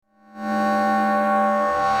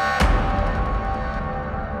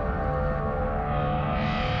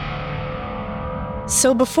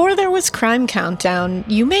So before there was Crime Countdown,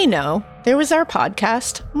 you may know, there was our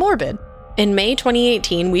podcast, Morbid. In May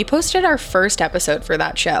 2018, we posted our first episode for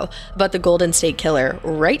that show about the Golden State Killer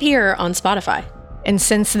right here on Spotify. And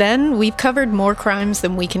since then, we've covered more crimes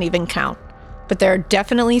than we can even count. But there are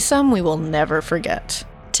definitely some we will never forget.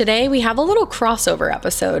 Today, we have a little crossover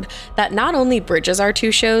episode that not only bridges our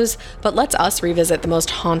two shows, but lets us revisit the most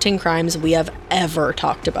haunting crimes we have ever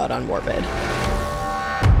talked about on Morbid.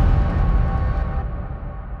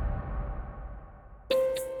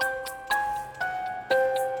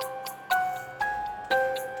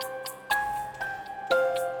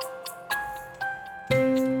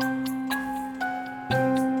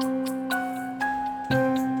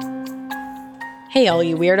 Hey all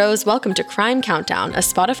you weirdos, welcome to Crime Countdown, a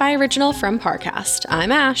Spotify original from Parcast.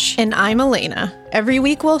 I'm Ash. And I'm Elena. Every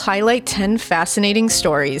week we'll highlight 10 fascinating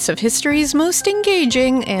stories of history's most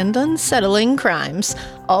engaging and unsettling crimes,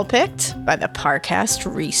 all picked by the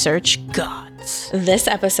Parcast research gods. This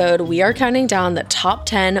episode, we are counting down the top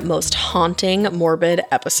 10 most haunting Morbid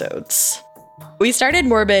episodes. We started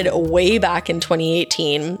Morbid way back in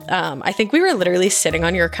 2018. I think we were literally sitting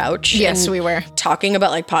on your couch. Yes, we were. Talking about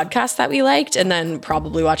like podcasts that we liked and then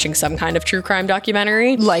probably watching some kind of true crime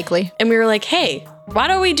documentary. Likely. And we were like, hey, why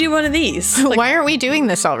don't we do one of these? Like, why aren't we doing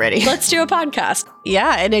this already? Let's do a podcast.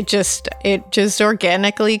 Yeah, and it just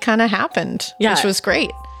organically kind of happened, which was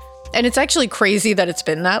great. And it's actually crazy that it's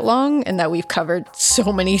been that long and that we've covered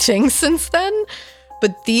so many things since then.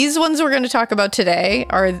 But these ones we're going to talk about today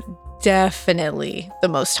are definitely the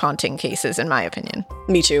most haunting cases, in my opinion.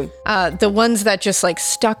 Me too. The ones that just like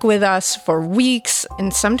stuck with us for weeks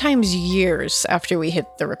and sometimes years after we hit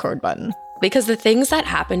the record button. Because the things that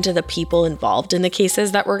happen to the people involved in the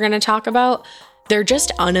cases that we're going to talk about, they're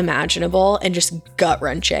just unimaginable and just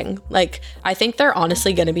gut-wrenching. Like, I think they're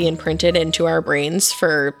honestly going to be imprinted into our brains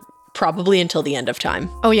for probably until the end of time.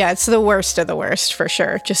 Oh yeah, it's the worst of the worst, for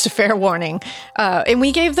sure. Just a fair warning. And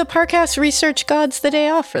we gave the Parcast research gods the day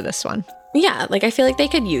off for this one. Yeah, like I feel like they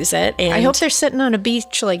could use it. And I hope they're sitting on a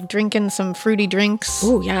beach, like drinking some fruity drinks.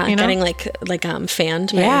 Oh yeah, you know? Getting like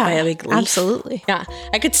fanned by a big leaf. Absolutely. Yeah,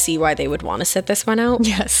 I could see why they would want to sit this one out.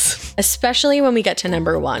 Yes. Especially when we get to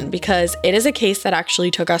number 1, because it is a case that actually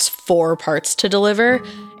took us 4 parts to deliver,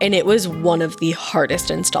 and it was one of the hardest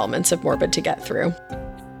installments of Morbid to get through.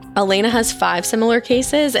 Elena has 5 similar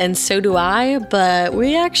cases, and so do I, but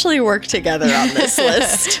we actually work together on this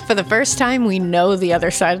list. For the first time, we know the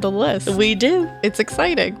other side of the list. We do. It's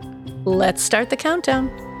exciting. Let's start the countdown.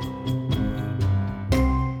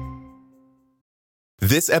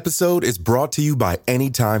 This episode is brought to you by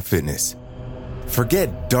Anytime Fitness.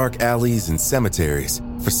 Forget dark alleys and cemeteries.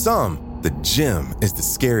 For some, the gym is the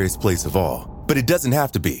scariest place of all, but it doesn't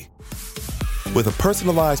have to be. With a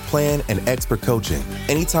personalized plan and expert coaching,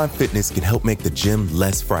 Anytime Fitness can help make the gym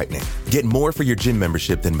less frightening. Get more for your gym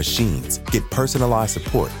membership than machines. Get personalized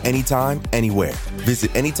support anytime, anywhere.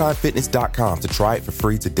 Visit AnytimeFitness.com to try it for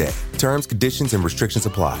free today. Terms, conditions, and restrictions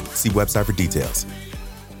apply. See website for details.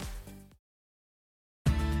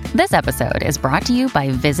 This episode is brought to you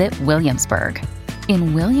by Visit Williamsburg.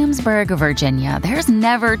 In Williamsburg, Virginia, there's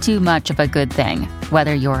never too much of a good thing.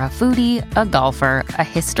 Whether you're a foodie, a golfer, a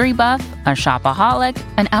history buff, a shopaholic,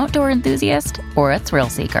 an outdoor enthusiast, or a thrill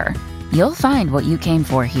seeker, you'll find what you came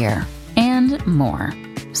for here and more.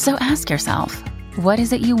 So ask yourself, what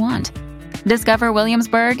is it you want? Discover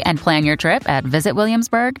Williamsburg and plan your trip at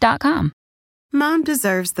visitwilliamsburg.com. Mom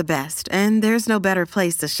deserves the best, and there's no better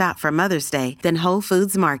place to shop for Mother's Day than Whole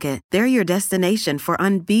Foods Market. They're your destination for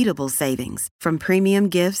unbeatable savings, from premium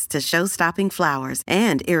gifts to show-stopping flowers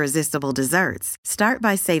and irresistible desserts. Start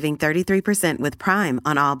by saving 33% with Prime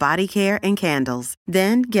on all body care and candles.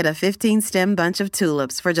 Then get a 15-stem bunch of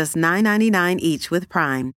tulips for just $9.99 each with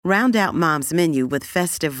Prime. Round out Mom's menu with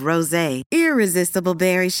festive rosé, irresistible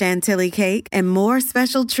berry chantilly cake, and more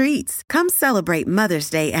special treats. Come celebrate Mother's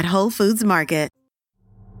Day at Whole Foods Market.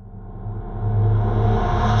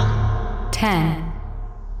 10.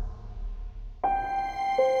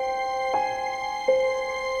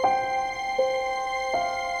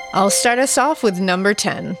 I'll start us off with number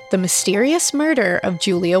 10, the mysterious murder of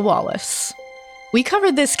Julia Wallace. We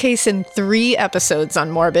covered this case in 3 episodes on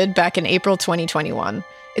Morbid back in April 2021.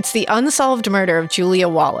 It's the unsolved murder of Julia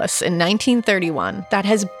Wallace in 1931 that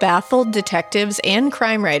has baffled detectives and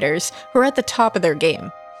crime writers who are at the top of their game.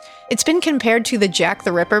 It's been compared to the Jack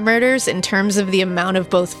the Ripper murders in terms of the amount of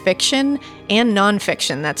both fiction and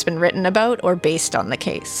nonfiction that's been written about or based on the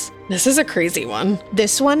case. This is a crazy one.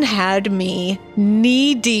 This one had me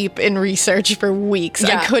knee deep in research for weeks.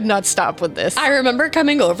 Yeah. I could not stop with this. I remember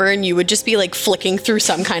coming over and you would just be like flicking through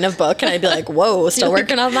some kind of book and I'd be like, whoa, still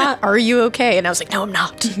working on that? Are you okay? And I was like, no, I'm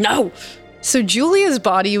not. No. So Julia's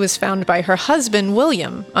body was found by her husband,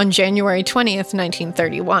 William, on January 20th,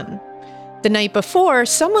 1931. The night before,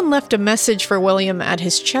 someone left a message for William at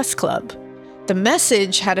his chess club. The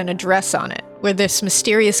message had an address on it, where this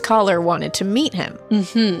mysterious caller wanted to meet him.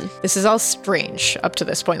 Mm-hmm. This is all strange up to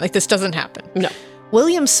this point. Like, this doesn't happen. No.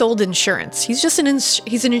 William sold insurance. He's just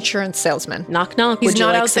he's an insurance salesman. Knock, knock. He's Would you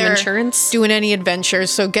not like out some there insurance? doing any adventures.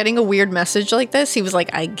 So getting a weird message like this, he was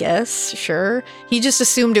like, I guess, sure. He just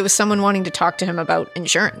assumed it was someone wanting to talk to him about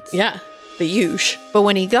insurance. Yeah, the huge. But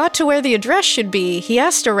when he got to where the address should be, he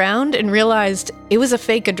asked around and realized it was a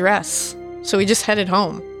fake address. So he just headed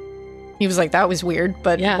home. He was like, that was weird,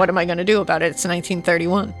 but what am I going to do about it? It's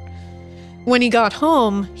 1931. When he got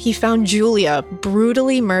home, he found Julia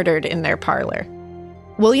brutally murdered in their parlor.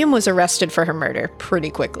 William was arrested for her murder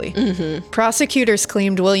pretty quickly. Mm-hmm. Prosecutors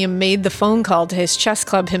claimed William made the phone call to his chess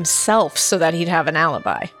club himself so that he'd have an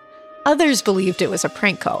alibi. Others believed it was a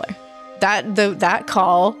prank caller. That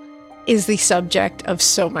call is the subject of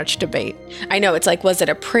so much debate. I know, it's like, was it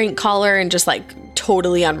a prank caller and just like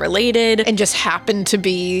totally unrelated? And just happened to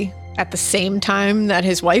be at the same time that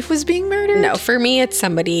his wife was being murdered? No, for me, it's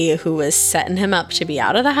somebody who was setting him up to be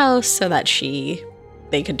out of the house so that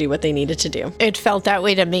they could do what they needed to do. It felt that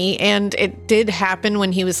way to me, and it did happen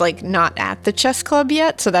when he was like not at the chess club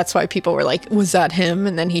yet, so that's why people were like, was that him?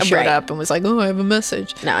 And then he showed up and was like, oh, I have a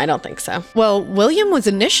message. No, I don't think so. Well, William was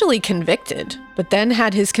initially convicted, but then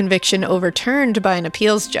had his conviction overturned by an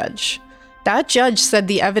appeals judge. That judge said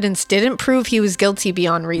the evidence didn't prove he was guilty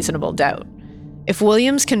beyond reasonable doubt. If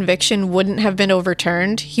William's conviction wouldn't have been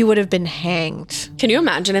overturned, he would have been hanged. Can you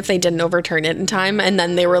imagine if they didn't overturn it in time and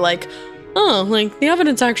then they were like, oh, like the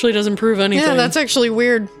evidence actually doesn't prove anything. Yeah, that's actually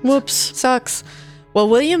weird. Whoops. Sucks. Well,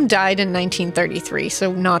 William died in 1933,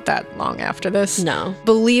 so not that long after this. No.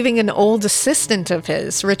 Believing an old assistant of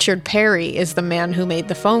his, Richard Perry, is the man who made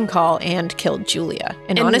the phone call and killed Julia.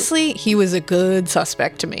 And honestly, he was a good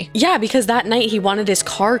suspect to me. Yeah, because that night he wanted his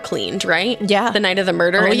car cleaned, right? Yeah. The night of the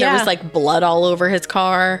murder, and there was like blood all over his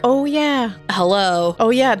car. Oh, yeah. Hello. Oh,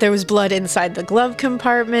 yeah, there was blood inside the glove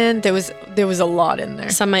compartment. There was a lot in there.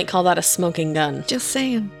 Some might call that a smoking gun. Just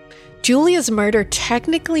saying. Julia's murder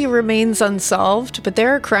technically remains unsolved, but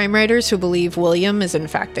there are crime writers who believe William is in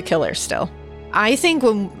fact the killer still. I think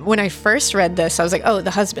when I first read this, I was like, oh, the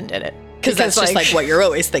husband did it. Because that's just like what you're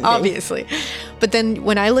always thinking. Obviously. But then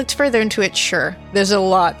when I looked further into it, sure, there's a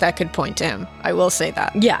lot that could point to him. I will say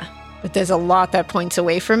that. Yeah. But there's a lot that points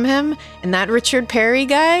away from him. And that Richard Perry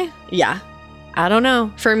guy? Yeah. I don't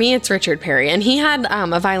know. For me, it's Richard Perry. And he had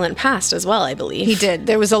a violent past as well, I believe. He did.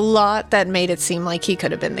 There was a lot that made it seem like he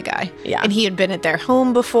could have been the guy. Yeah. And he had been at their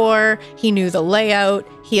home before. He knew the layout.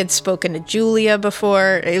 He had spoken to Julia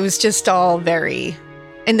before. It was just all very...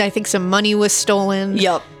 And I think some money was stolen.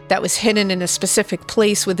 Yep. That was hidden in a specific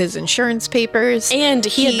place with his insurance papers. And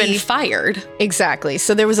he had been fired. Exactly.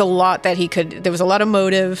 So there was a lot that there was a lot of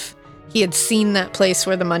motive. He had seen that place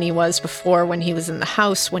where the money was before when he was in the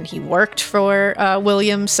house, when he worked for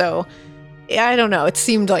William. So I don't know. It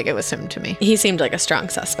seemed like it was him to me. He seemed like a strong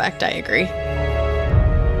suspect. I agree.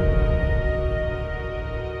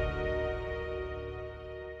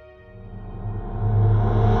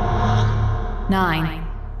 Nine.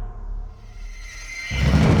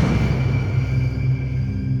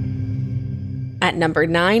 At number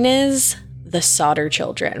 9 is The Sodder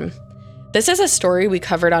Children. This is a story we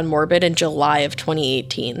covered on Morbid in July of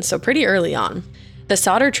 2018, so pretty early on. The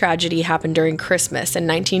Sodder tragedy happened during Christmas in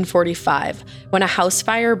 1945 when a house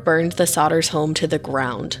fire burned the Sodders' home to the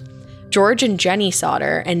ground. George and Jenny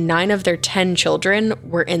Sodder and 9 of their 10 children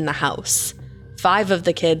were in the house. 5 of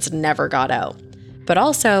the kids never got out. But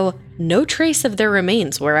also, no trace of their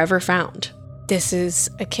remains were ever found. This is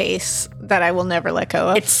a case that I will never let go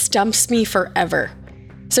of. It stumps me forever.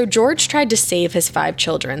 So George tried to save his 5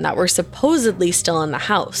 children that were supposedly still in the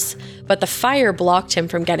house, but the fire blocked him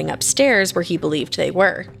from getting upstairs where he believed they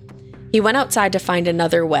were. He went outside to find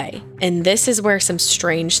another way, and this is where some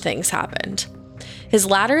strange things happened. His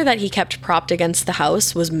ladder that he kept propped against the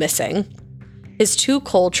house was missing. His 2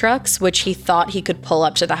 coal trucks, which he thought he could pull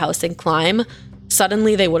up to the house and climb,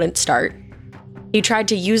 suddenly they wouldn't start. He tried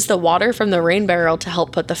to use the water from the rain barrel to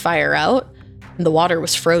help put the fire out, and the water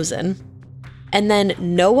was frozen. And then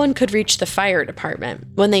no one could reach the fire department.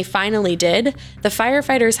 When they finally did, the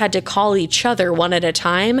firefighters had to call each other one at a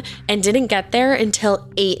time and didn't get there until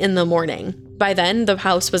 8 in the morning.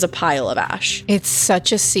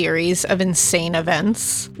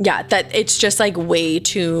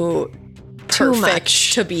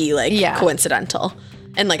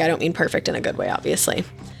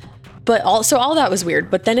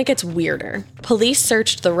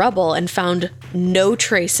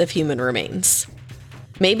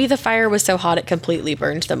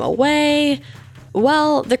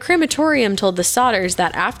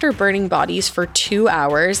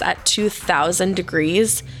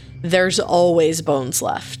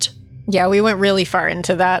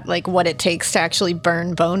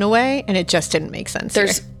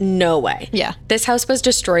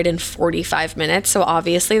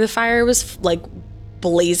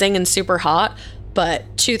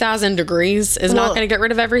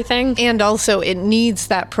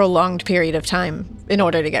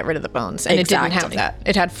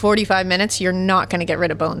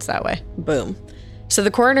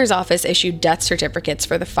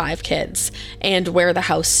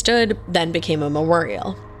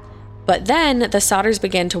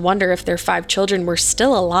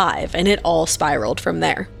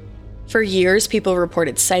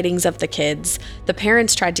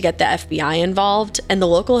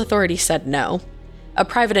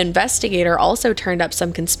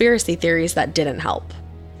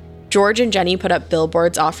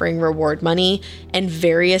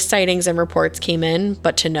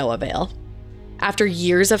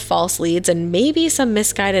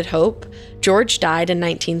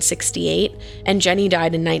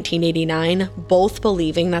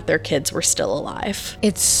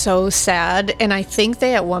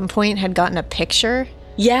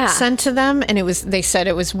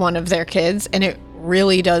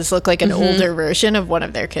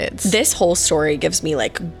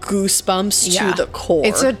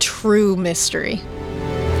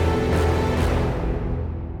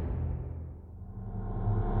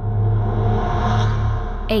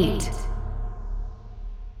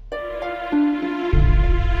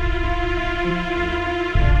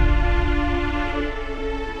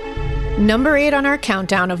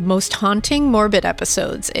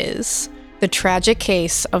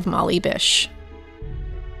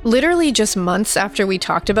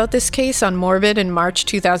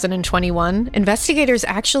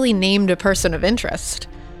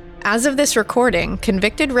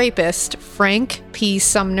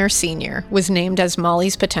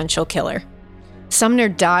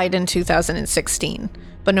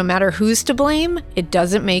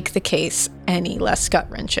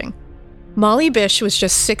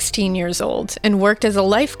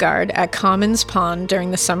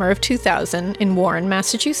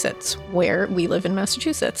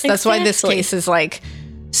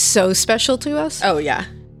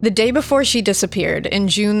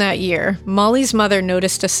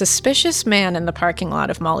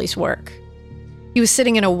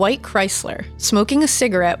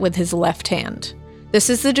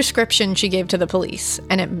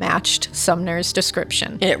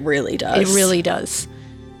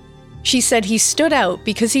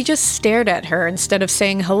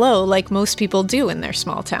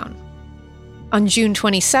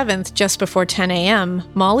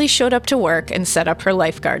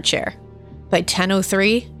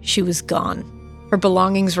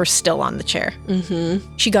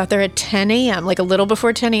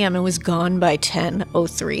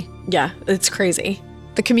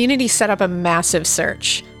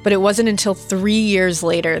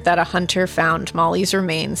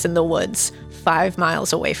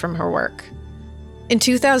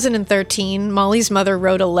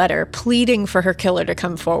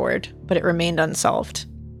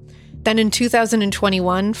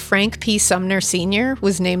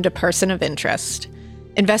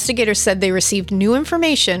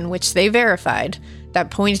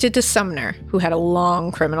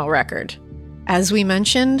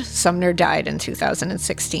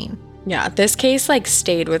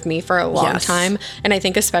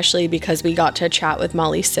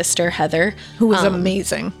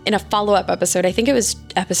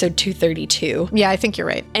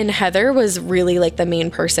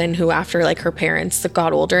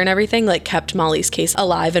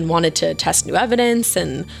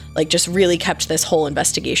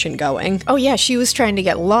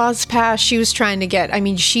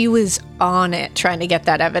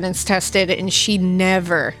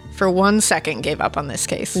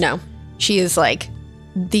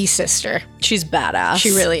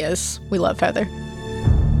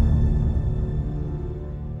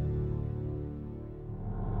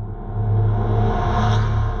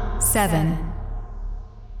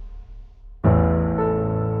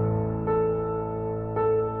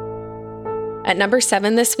 At number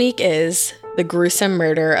 7 this week is the gruesome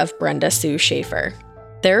murder of Brenda Sue Schaefer.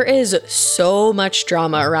 There is so much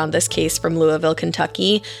drama around this case from Louisville,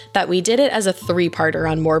 Kentucky, that we did it as a 3-parter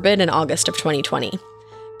on Morbid in August of 2020.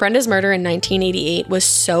 Brenda's murder in 1988 was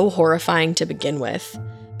so horrifying to begin with,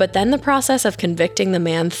 but then the process of convicting the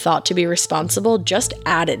man thought to be responsible just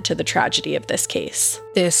added to the tragedy of this case.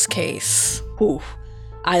 Ooh.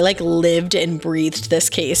 I lived and breathed this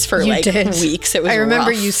case for weeks. It was I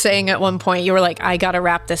remember rough. you saying at one point, you were like, I gotta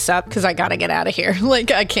wrap this up because I gotta get out of here.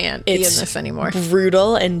 I can't be in this anymore.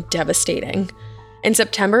 Brutal and devastating. In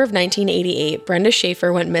September of 1988, Brenda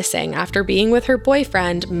Schaefer went missing after being with her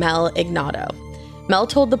boyfriend, Mel Ignato. Mel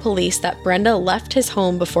told the police that Brenda left his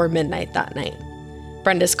home before midnight that night.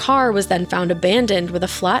 Brenda's car was then found abandoned with a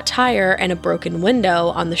flat tire and a broken window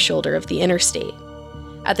on the shoulder of the interstate.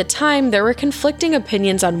 At the time, there were conflicting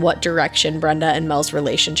opinions on what direction Brenda and Mel's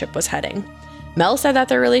relationship was heading. Mel said that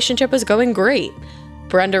their relationship was going great.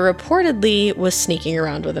 Brenda reportedly was sneaking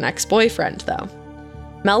around with an ex-boyfriend, though.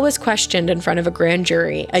 Mel was questioned in front of a grand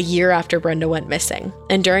jury a year after Brenda went missing,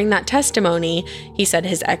 and during that testimony, he said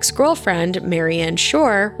his ex-girlfriend, Marianne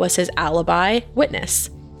Shore, was his alibi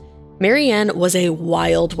witness. Marianne was a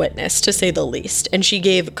wild witness, to say the least, and she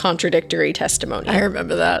gave contradictory testimony. I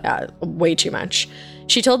remember that. Way too much.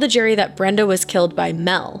 She told the jury that Brenda was killed by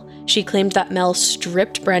Mel. She claimed that Mel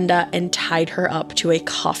stripped Brenda and tied her up to a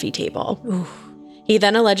coffee table. Ooh. He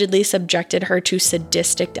then allegedly subjected her to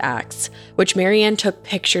sadistic acts, which Marianne took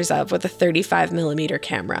pictures of with a 35mm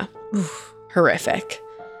camera. Oof. Horrific.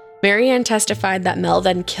 Marianne testified that Mel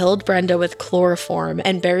then killed Brenda with chloroform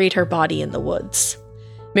and buried her body in the woods.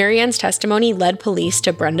 Marianne's testimony led police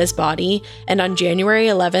to Brenda's body, and on January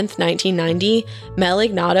 11th, 1990, Mel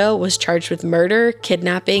Ignato was charged with murder,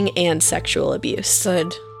 kidnapping, and sexual abuse.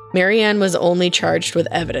 Good. Marianne was only charged with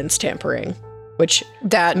evidence tampering, which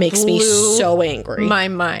That makes me so angry. My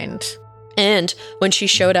mind. And when she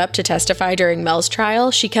showed up to testify during Mel's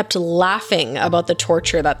trial, she kept laughing about the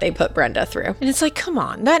torture that they put Brenda through. And it's like, come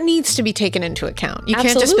on, that needs to be taken into account. You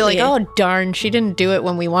can't just be like, oh, darn, she didn't do it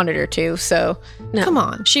when we wanted her to, so No. come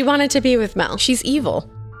on. She wanted to be with Mel. She's evil.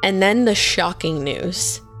 And then the shocking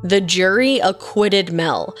news. The jury acquitted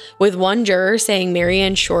Mel, with one juror saying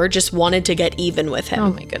Marianne Shore just wanted to get even with him.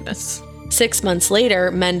 Oh my goodness. 6 months later,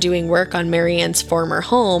 men doing work on Marianne's former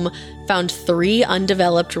home found 3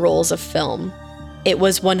 undeveloped rolls of film. It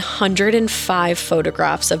was 105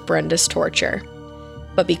 photographs of Brenda's torture.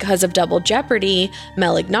 But because of double jeopardy,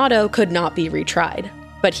 Mel Ignato could not be retried.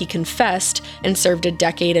 But he confessed and served a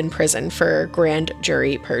decade in prison for grand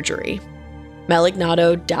jury perjury. Mel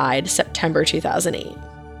Ignato died September 2008.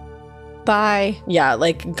 Bye. Yeah,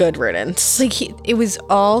 good riddance. It was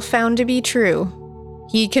all found to be true.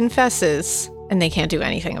 He confesses, and they can't do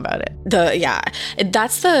anything about it.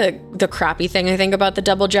 That's the crappy thing I think about the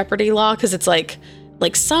double jeopardy law, because it's like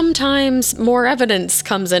sometimes more evidence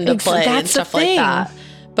comes into play and stuff like that.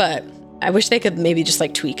 But I wish they could maybe just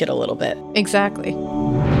tweak it a little bit. Exactly.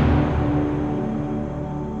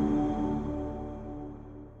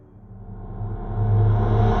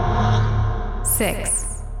 Six.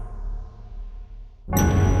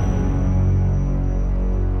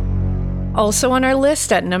 Also on our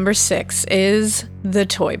list at number 6 is the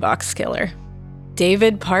Toy Box Killer.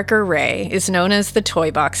 David Parker Ray is known as the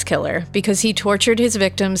Toy Box Killer because he tortured his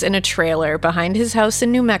victims in a trailer behind his house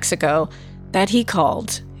in New Mexico that he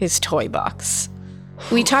called his toy box.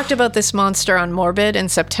 We talked about this monster on Morbid in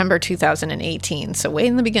September 2018, so way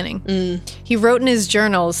in the beginning. He wrote in his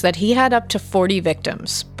journals that he had up to 40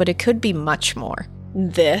 victims, but it could be much more.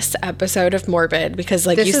 This episode of Morbid, because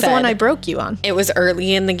you said, this is the one I broke you on. It was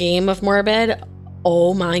early in the game of Morbid.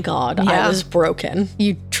 Oh my God, yeah. I was broken.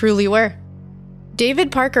 You truly were. David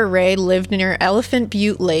Parker Ray lived near Elephant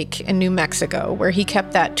Butte Lake in New Mexico, where he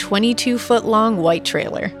kept that 22-foot-long white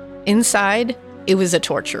trailer. Inside, it was a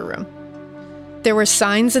torture room. There were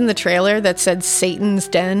signs in the trailer that said Satan's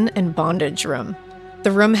Den and Bondage Room.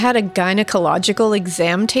 The room had a gynecological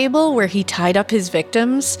exam table where he tied up his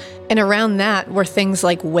victims, and around that were things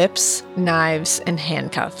like whips, knives, and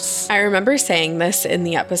handcuffs. I remember saying this in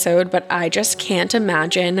the episode, but I just can't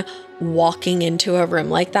imagine walking into a room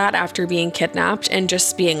like that after being kidnapped and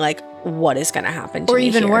just being like, what is going to happen to me? Or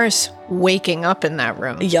even here? worse, waking up in that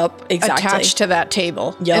room. Yup, exactly. Attached to that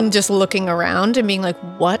table. Yep. And just looking around and being like,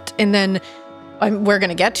 what? And then we're going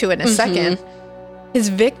to get to it in a second. His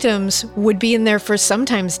victims would be in there for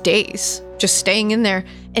sometimes days, just staying in there,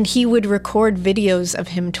 and he would record videos of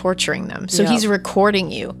him torturing them. So he's recording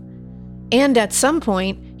you. And at some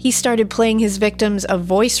point, he started playing his victims a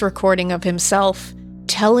voice recording of himself,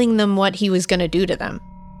 telling them what he was going to do to them.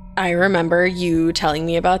 I remember you telling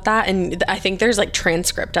me about that, and I think there's like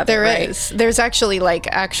transcript of it, right? There is. There's actually like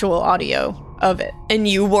actual audio of it. And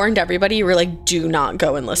you warned everybody, you were like, do not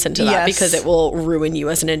go and listen to that because it will ruin you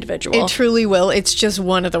as an individual. It truly will. It's just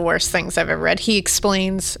one of the worst things I've ever read. He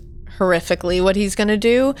explains horrifically what he's going to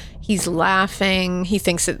do. He's laughing. He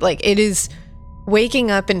thinks it like it is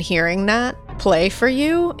waking up and hearing that play for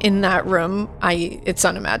you in that room. It's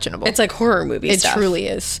unimaginable. It's like horror movie stuff. It truly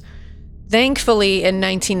is. Thankfully, in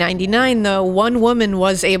 1999, though, one woman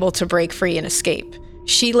was able to break free and escape.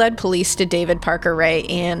 She led police to David Parker Ray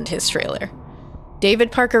and his trailer. David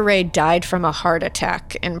Parker Ray died from a heart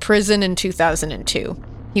attack in prison in 2002.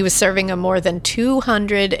 He was serving a more than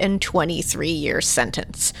 223-year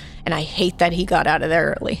sentence, and I hate that he got out of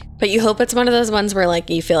there early. But you hope it's one of those ones where like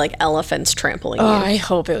you feel like elephants trampling you. I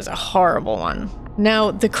hope it was a horrible one.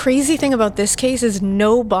 Now, the crazy thing about this case is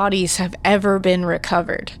no bodies have ever been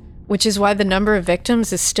recovered, which is why the number of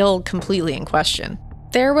victims is still completely in question.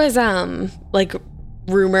 There was like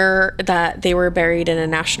rumor that they were buried in a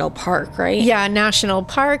national park, right? Yeah, national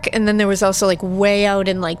park, and then there was also like way out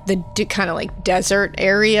in like the kind of like desert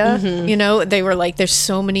area. You know, they were like, there's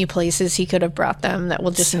so many places he could have brought them that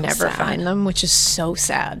we'll just never find them, which is so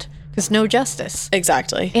sad because no justice.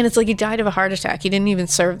 Exactly. And it's like he died of a heart attack. He didn't even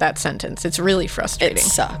serve that sentence. It's really frustrating. It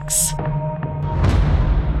sucks.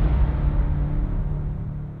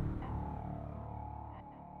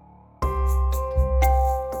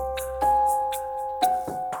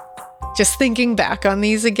 Just thinking back on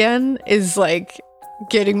these again is like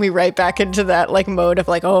getting me right back into that like mode of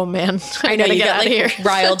like, oh man, I know you get like here.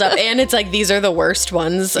 Riled up, and it's like these are the worst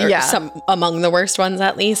ones, or some among the worst ones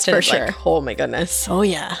at least. And for it's sure. Like, oh my goodness. Oh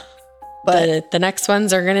yeah. But the next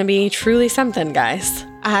ones are gonna be truly something, guys.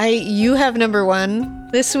 You have number one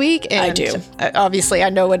this week, and I do. Obviously, I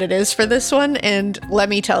know what it is for this one, and let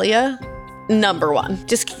me tell you. Number one.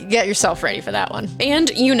 Just get yourself ready for that one. And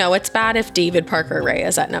you know it's bad if David Parker Ray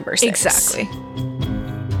is at number 6. Exactly.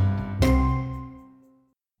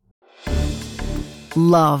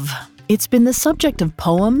 Love. It's been the subject of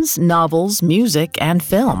poems, novels, music, and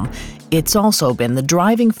film. It's also been the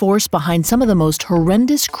driving force behind some of the most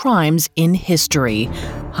horrendous crimes in history.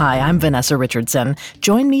 Hi, I'm Vanessa Richardson.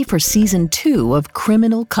 Join me for Season 2 of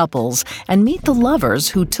Criminal Couples and meet the lovers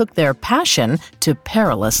who took their passion to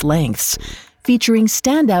perilous lengths. Featuring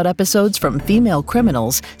standout episodes from female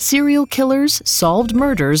criminals, serial killers, solved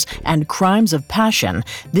murders, and crimes of passion,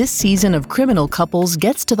 this season of Criminal Couples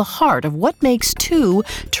gets to the heart of what makes two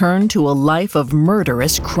turn to a life of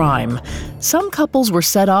murderous crime. Some couples were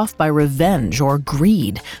set off by revenge or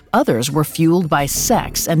greed. Others were fueled by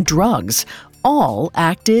sex and drugs. All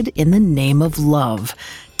acted in the name of love.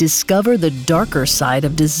 Discover the darker side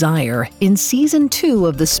of desire in Season 2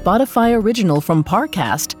 of the Spotify original from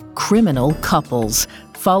Parcast, Criminal Couples.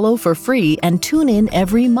 Follow for free and tune in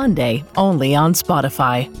every Monday, only on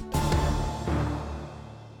Spotify.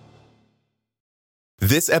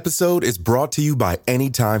 This episode is brought to you by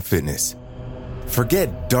Anytime Fitness.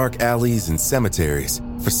 Forget dark alleys and cemeteries.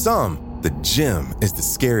 For some, the gym is the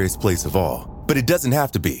scariest place of all, but it doesn't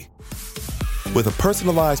have to be. With a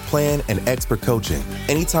personalized plan and expert coaching,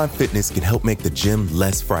 Anytime Fitness can help make the gym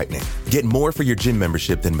less frightening. Get more for your gym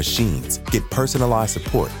membership than machines. Get personalized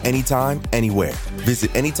support anytime, anywhere. Visit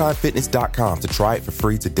AnytimeFitness.com to try it for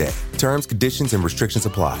free today. Terms, conditions, and restrictions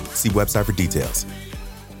apply. See website for details.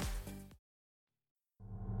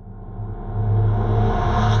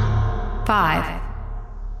 Five.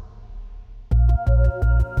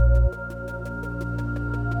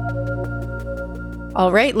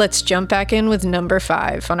 All right, let's jump back in with number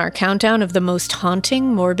 5 on our countdown of the most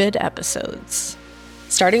haunting Morbid episodes.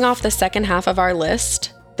 Starting off the second half of our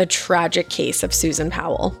list, the tragic case of Susan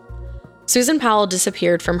Powell. Susan Powell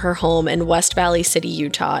disappeared from her home in West Valley City,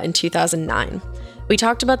 Utah in 2009. We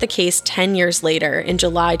talked about the case 10 years later in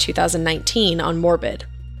July 2019 on Morbid.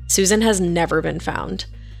 Susan has never been found.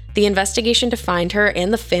 The investigation to find her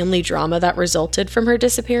and the family drama that resulted from her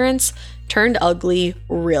disappearance turned ugly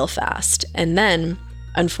real fast. And then,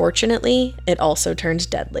 unfortunately, it also turned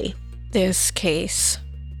deadly. This case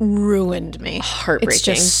ruined me. Heartbreaking. It's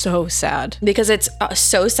just so sad. Because it's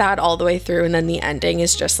so sad all the way through, and then the ending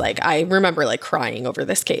is just like, I remember like crying over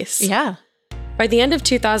this case. Yeah. By the end of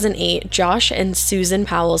 2008, Josh and Susan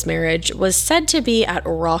Powell's marriage was said to be at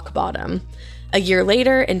rock bottom. A year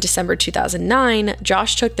later, in December 2009,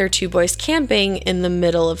 Josh took their 2 boys camping in the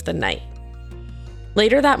middle of the night.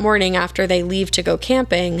 Later that morning, after they leave to go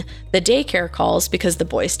camping, the daycare calls because the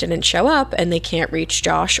boys didn't show up and they can't reach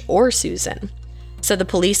Josh or Susan. So the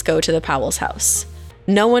police go to the Powell's house.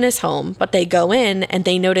 No one is home, but they go in and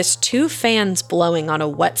they notice 2 fans blowing on a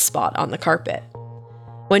wet spot on the carpet.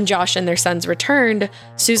 When Josh and their sons returned,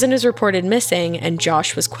 Susan is reported missing, and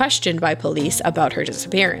Josh was questioned by police about her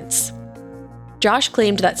disappearance. Josh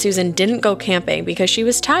claimed that Susan didn't go camping because she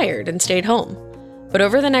was tired and stayed home. But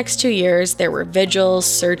over the next 2 years, there were vigils,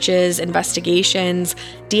 searches, investigations,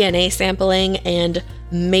 DNA sampling, and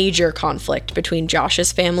major conflict between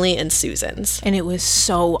Josh's family and Susan's. And it was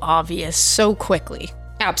so obvious so quickly.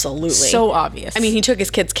 Absolutely. So obvious. I mean, he took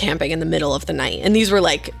his kids camping in the middle of the night, and these were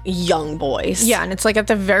like young boys. Yeah, and it's like at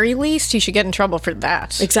the very least, you should get in trouble for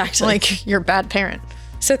that. Exactly. Like, you're a bad parent.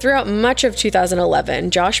 So throughout much of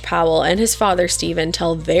 2011, Josh Powell and his father, Stephen,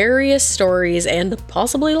 tell various stories and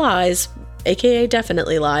possibly lies, aka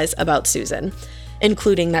definitely lies, about Susan,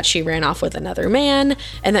 including that she ran off with another man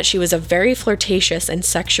and that she was a very flirtatious and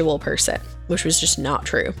sexual person, which was just not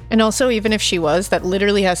true. And also, even if she was, that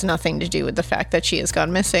literally has nothing to do with the fact that she has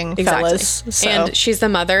gone missing, Exactly. fellas. So. And she's the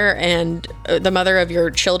mother and the mother of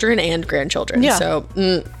your children and grandchildren. Yeah.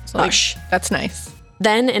 So, hush. That's nice.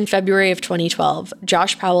 Then in February of 2012,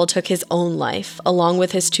 Josh Powell took his own life, along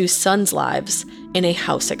with his 2 sons' lives, in a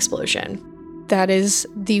house explosion. That is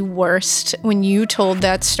the worst. When you told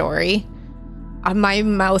that story, my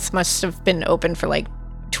mouth must have been open for like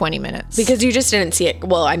 20 minutes. Because you just didn't see it.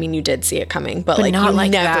 Well, I mean, you did see it coming, but like not you like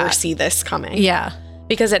never that. see this coming. Yeah.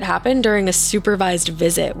 Because it happened during a supervised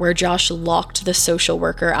visit where Josh locked the social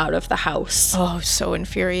worker out of the house. Oh, so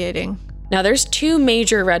infuriating. Now, there's 2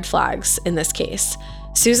 major red flags in this case.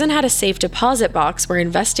 Susan had a safe deposit box where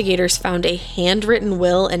investigators found a handwritten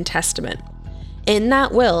will and testament. In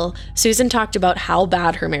that will, Susan talked about how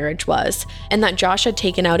bad her marriage was and that Josh had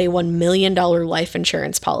taken out a $1 million life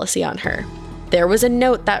insurance policy on her. There was a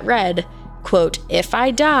note that read, quote, "If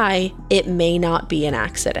I die, it may not be an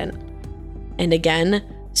accident." And again,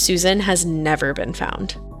 Susan has never been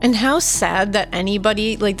found. And how sad that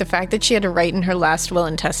anybody, like the fact that she had to write in her last will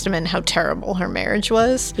and testament how terrible her marriage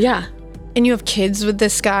was. Yeah. And you have kids with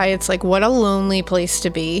this guy. It's like, what a lonely place to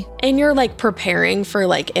be. And you're like preparing for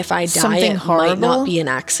like, if I die, Something it horrible. might not be an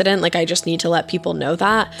accident. Like, I just need to let people know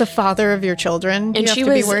that. The father of your children, And you she have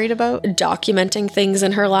to be was worried about. documenting things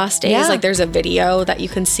in her last days. Yeah. Like, there's a video that you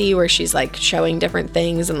can see where she's like showing different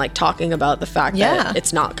things and like talking about the fact that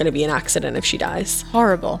it's not going to be an accident if she dies.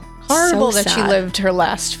 Horrible. Horrible So that she sad. lived her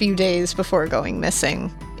last few days before going missing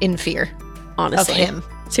in fear Honestly. of him.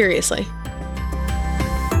 Seriously.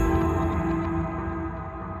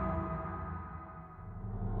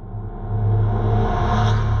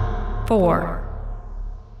 Four.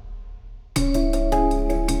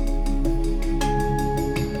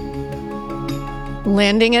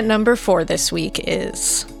 Landing at number 4 this week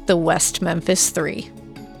is the West Memphis 3.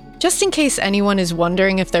 Just in case anyone is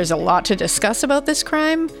wondering if there's a lot to discuss about this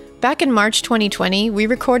crime, back in March 2020, we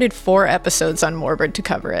recorded 4 episodes on Morbid to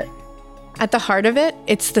cover it. At the heart of it,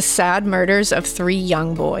 it's the sad murders of 3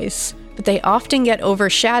 young boys, but they often get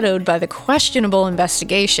overshadowed by the questionable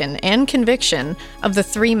investigation and conviction of the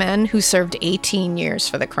 3 men who served 18 years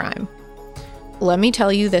for the crime. Let me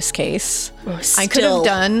tell you this case. I could have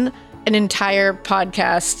done an entire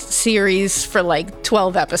podcast series for like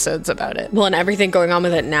 12 episodes about it. Well, and everything going on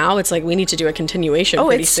with it now, it's like we need to do a continuation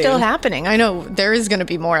pretty it's soon. still happening. I know there is going to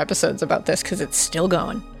be more episodes about this because it's still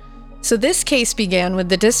going. So this case began with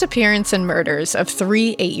the disappearance and murders of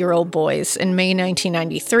 3 8-year-old boys in May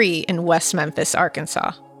 1993 in West Memphis,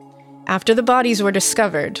 Arkansas. After the bodies were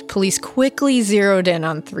discovered, police quickly zeroed in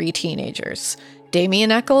on 3 teenagers,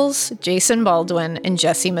 Damian Eccles, Jason Baldwin, and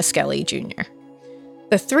Jesse Miskelly Jr.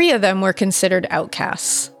 The 3 of them were considered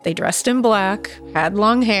outcasts. They dressed in black, had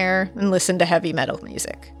long hair, and listened to heavy metal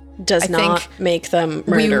music. Does I not think make them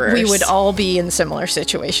murderers. We would all be in similar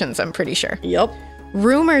situations, I'm pretty sure. Yep.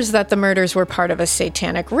 Rumors that the murders were part of a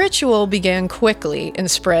satanic ritual began quickly and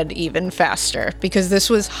spread even faster because this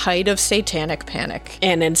was height of satanic panic.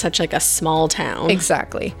 And in such like a small town.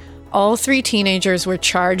 Exactly. All 3 teenagers were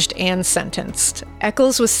charged and sentenced.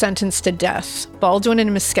 Eccles was sentenced to death. Baldwin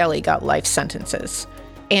and Miskelly got life sentences.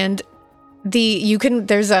 And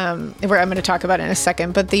there's where I'm going to talk about it in a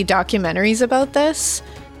second, but the documentaries about this,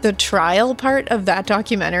 the trial part of that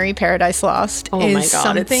documentary, Paradise Lost, Oh is my God,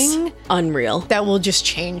 something it's unreal. that will just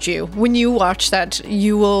change you. When you watch that,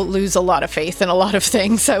 you will lose a lot of faith in a lot of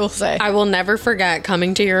things, I will say. I will never forget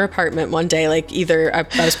coming to your apartment one day, like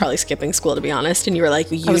I was probably skipping school to be honest, and you were like,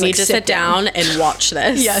 you need to sit down and watch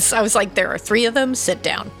this. Yes, I was like, there are 3 of them, sit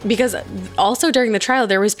down. Because also during the trial,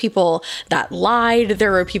 there was people that lied.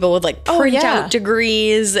 There were people with like printout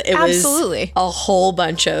degrees. It Absolutely. was a whole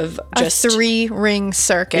bunch of just a 3-ring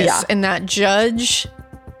circus. Yeah. And that judge,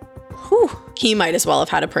 he might as well have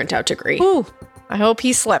had a printout degree. I hope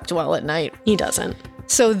he slept well at night. He doesn't.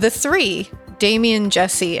 So the 3, Damien,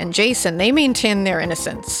 Jesse, and Jason, they maintained their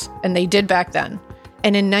innocence, and they did back then.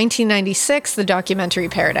 And in 1996, the documentary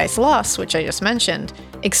Paradise Lost, which I just mentioned,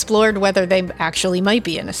 explored whether they actually might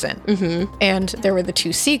be innocent. Mm-hmm. And there were the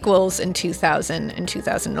 2 sequels in 2000 and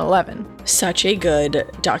 2011. Such a good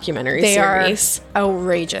documentary series. They are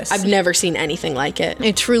outrageous. I've never seen anything like it.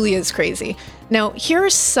 It truly is crazy. Now, here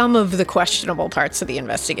are some of the questionable parts of the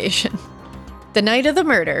investigation. The night of the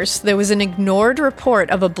murders, there was an ignored report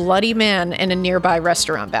of a bloody man in a nearby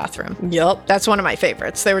restaurant bathroom. Yup. That's one of my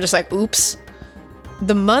favorites. They were just like, oops.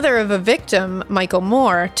 The mother of a victim, Michael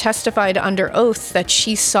Moore, testified under oath that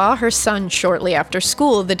she saw her son shortly after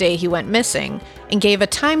school the day he went missing and gave a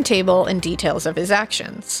timetable and details of his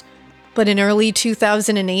actions. But in early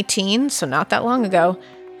 2018, so not that long ago,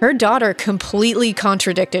 her daughter completely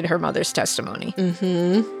contradicted her mother's testimony.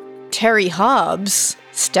 Mm-hmm. Terry Hobbs,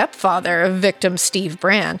 stepfather of victim Steve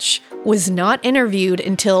Branch, was not interviewed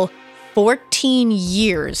until 14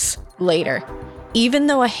 years later, even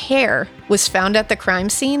though a hair was found at the crime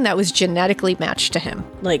scene that was genetically matched to him.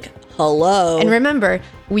 Like, hello. And remember,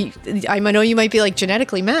 I know you might be like,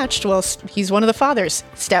 genetically matched? Well, he's one of the fathers,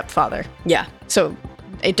 stepfather. Yeah. So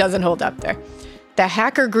it doesn't hold up there. The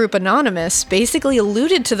hacker group Anonymous basically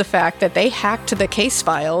alluded to the fact that they hacked the case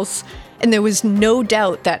files, and there was no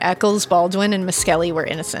doubt that Eccles, Baldwin, and Miskelly were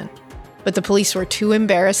innocent. But the police were too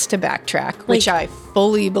embarrassed to backtrack, which I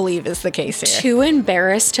fully believe is the case here. Too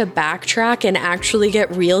embarrassed to backtrack and actually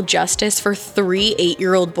get real justice for 3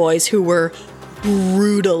 8-year-old boys who were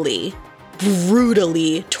brutally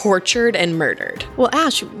tortured and murdered. Well,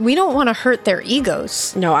 Ash, we don't want to hurt their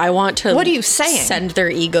egos. No, I want to. What are you saying? Send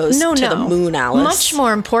their egos to the moon, Alice. Much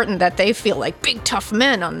more important that they feel like big tough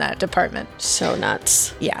men on that department. So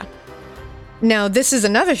nuts. Yeah. Now, this is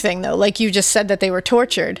another thing, though. Like you just said that they were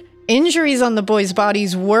tortured. Injuries on the boys'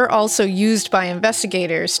 bodies were also used by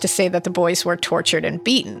investigators to say that the boys were tortured and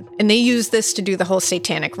beaten. And they used this to do the whole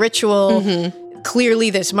satanic ritual. Mm-hmm.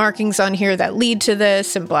 Clearly, there's markings on here that lead to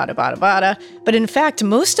this and blah, blah, blah, blah. But in fact,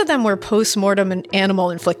 most of them were post-mortem and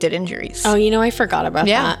animal-inflicted injuries. Oh, I forgot about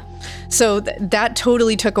that. So that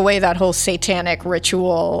totally took away that whole satanic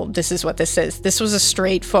ritual. This is what this is. This was a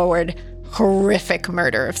straightforward, horrific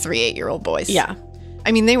murder of 3 8-year-old boys. Yeah.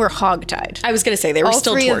 I mean, they were hogtied. I was going to say, they were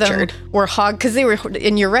still tortured. All 3 of them were because they were,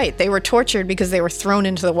 and you're right, they were tortured because they were thrown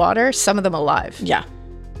into the water, some of them alive. Yeah.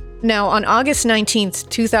 Now, on August 19th,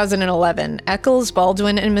 2011, Eccles,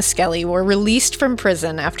 Baldwin, and Miskelly were released from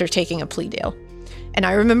prison after taking a plea deal. And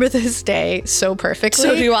I remember this day so perfectly.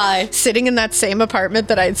 So do I. Sitting in that same apartment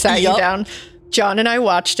that I'd sat you down. John and I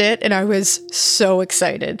watched it, and I was so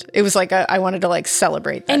excited. It was like I wanted to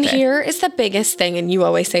celebrate that And day. here is the biggest thing, and you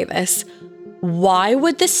always say this. Why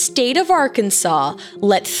would the state of Arkansas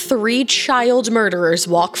let 3 child murderers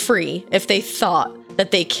walk free if they thought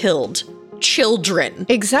that they killed children?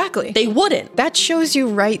 Exactly. They wouldn't. That shows you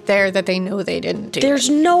right there that they know they didn't do it. There's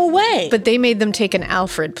no way. But they made them take an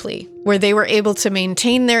Alfred plea, where they were able to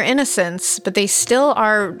maintain their innocence, but they still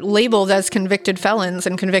are labeled as convicted felons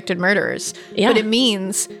and convicted murderers. Yeah. But it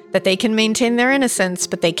means that they can maintain their innocence,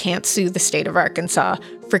 but they can't sue the state of Arkansas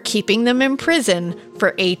for keeping them in prison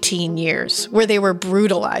for 18 years, where they were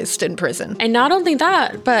brutalized in prison. And not only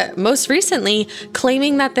that, but most recently,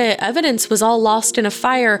 claiming that the evidence was all lost in a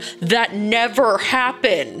fire that never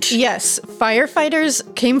happened. Yes,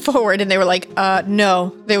 firefighters came forward and they were like,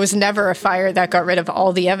 no, there was never a fire that got rid of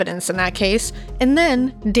all the evidence in that case. And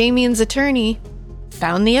then Damien's attorney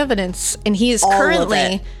found the evidence, and he is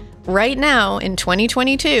currently, right now in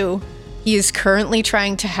 2022, he is currently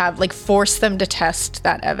trying to force them to test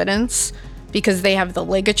that evidence because they have the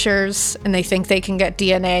ligatures and they think they can get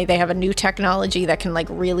DNA. They have a new technology that can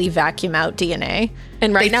really vacuum out DNA.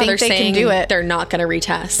 And right now they're saying can do it. They're not going to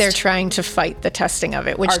retest. They're trying to fight the testing of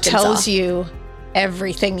it, which tells you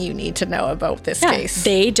everything you need to know about this case.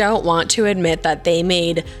 They don't want to admit that they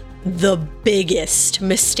made the biggest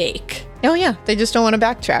mistake. Oh yeah, they just don't want to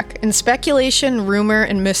backtrack. And speculation, rumor,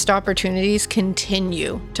 and missed opportunities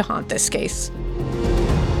continue to haunt this case.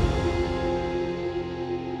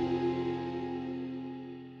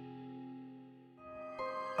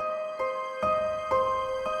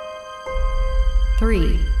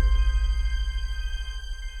 Three.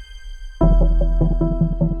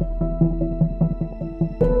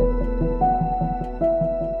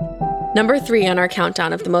 Number 3 on our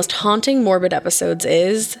countdown of the most haunting Morbid episodes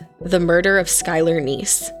is the murder of Skylar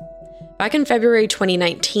Neese. Back in February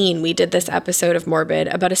 2019, we did this episode of Morbid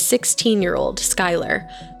about a 16-year-old, Skylar,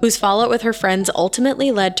 whose fallout with her friends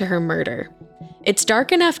ultimately led to her murder. It's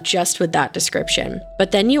dark enough just with that description,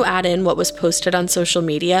 but then you add in what was posted on social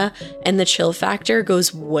media, and the chill factor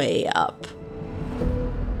goes way up.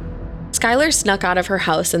 Skylar snuck out of her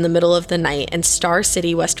house in the middle of the night in Star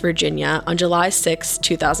City, West Virginia on July 6,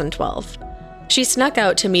 2012. She snuck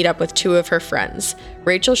out to meet up with two of her friends,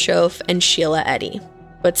 Rachel Schoaf and Sheila Eddy,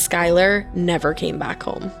 but Skylar never came back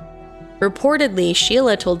home. Reportedly,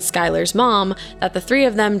 Sheila told Skylar's mom that the three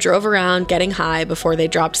of them drove around getting high before they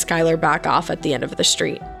dropped Skylar back off at the end of the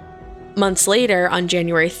street. Months later, on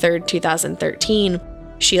January 3, 2013,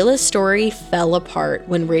 Sheila's story fell apart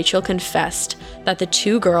when Rachel confessed that the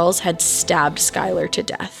two girls had stabbed Skylar to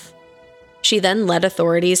death. She then led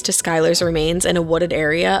authorities to Skylar's remains in a wooded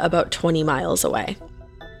area about 20 miles away.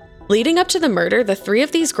 Leading up to the murder, the three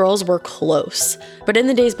of these girls were close, but in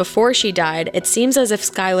the days before she died, it seems as if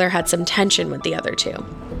Skylar had some tension with the other two.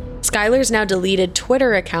 Skylar's now deleted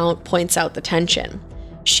Twitter account points out the tension.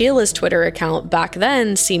 Sheila's Twitter account back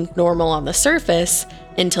then seemed normal on the surface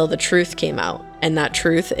until the truth came out, and that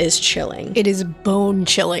truth is chilling. It is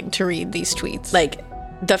bone-chilling to read these tweets. Like,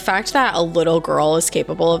 the fact that a little girl is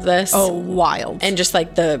capable of this. Oh, wild. And just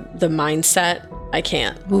like the mindset, I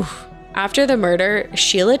can't. Oof. After the murder,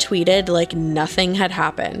 Sheila tweeted like nothing had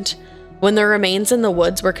happened. When the remains in the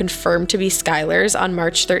woods were confirmed to be Skylar's on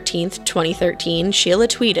March 13th, 2013, Sheila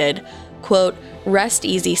tweeted, quote, "Rest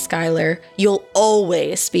easy, Skylar. You'll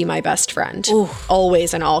always be my best friend." Oof.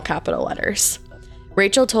 Always in all capital letters.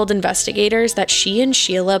 Rachel told investigators that she and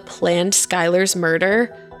Sheila planned Skylar's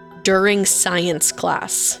murder during science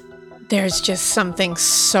class. There's just something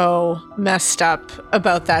so messed up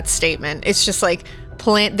about that statement. It's just like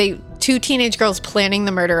two teenage girls planning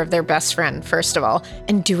the murder of their best friend, first of all,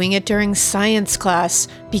 and doing it during science class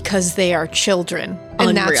because they are children.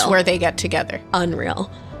 And Unreal. That's where they get together. Unreal.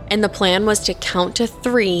 And the plan was to count to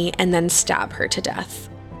 3 and then stab her to death.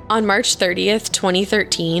 On March 30th,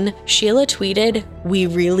 2013, Sheila tweeted, "We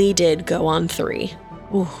really did go on 3.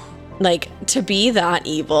 Ooh. Like, to be that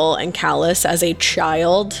evil and callous as a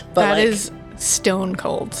child, but that like, is stone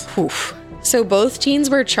cold. Oof. So both teens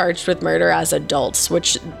were charged with murder as adults,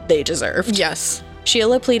 which they deserved. Yes.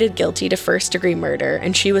 Sheila pleaded guilty to first-degree murder,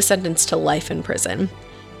 and she was sentenced to life in prison.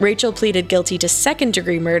 Rachel pleaded guilty to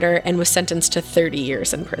second-degree murder and was sentenced to 30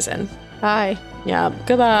 years in prison. Bye. Yeah,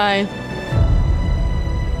 goodbye.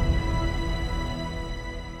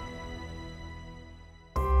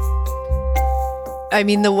 I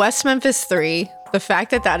mean, the West Memphis 3, the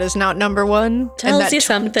fact that that is not number 1, Tells and that you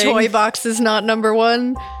something. Toy Box is not number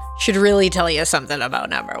 1, should really tell you something about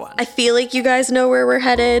number 1. I feel like you guys know where we're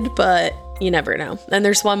headed, but you never know. And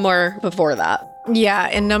there's one more before that. Yeah,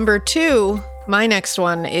 and number 2, my next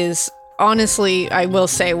one is honestly, I will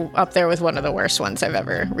say, up there with one of the worst ones I've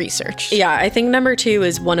ever researched. Yeah, I think number 2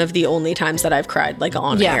 is one of the only times that I've cried, like,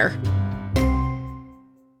 on air.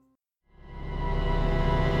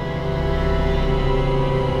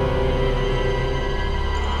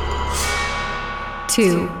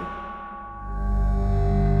 2.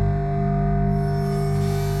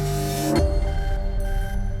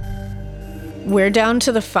 We're down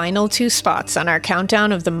to the final 2 spots on our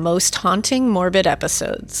countdown of the most haunting Morbid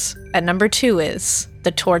episodes. At number 2 is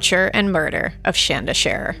the torture and murder of Shanda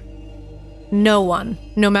Scherer. No one,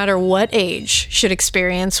 no matter what age, should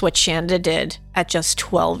experience what Shanda did at just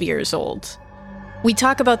 12 years old. We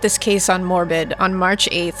talk about this case on Morbid on March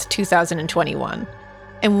 8th, 2021.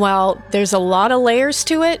 And while there's a lot of layers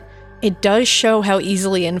to it, it does show how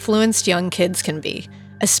easily influenced young kids can be,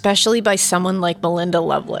 especially by someone like Melinda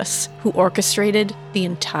Loveless, who orchestrated the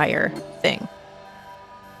entire thing.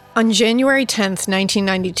 On January 10th,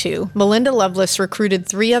 1992, Melinda Loveless recruited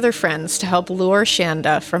 3 other friends to help lure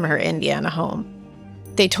Shanda from her Indiana home.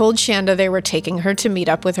 They told Shanda they were taking her to meet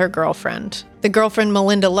up with her girlfriend. The girlfriend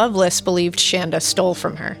Melinda Loveless believed Shanda stole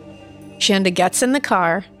from her. Shanda gets in the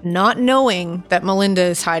car, not knowing that Melinda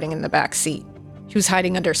is hiding in the back seat. She was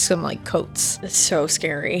hiding under some, coats. It's so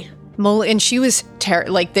scary. And she was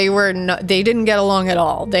they didn't get along at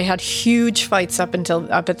all. They had huge fights up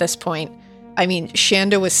at this point. I mean,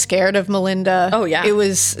 Shanda was scared of Melinda. Oh, yeah.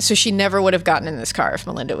 So she never would have gotten in this car if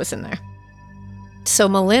Melinda was in there. So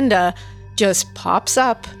Melinda just pops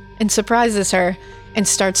up and surprises her and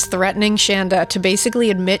starts threatening Shanda to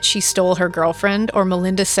basically admit she stole her girlfriend, or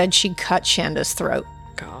Melinda said she cut Shanda's throat.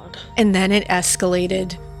 God. And then it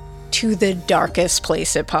escalated to the darkest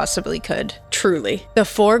place it possibly could. Truly. The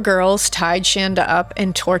 4 girls tied Shanda up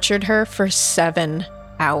and tortured her for 7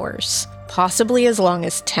 hours, possibly as long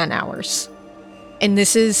as 10 hours. And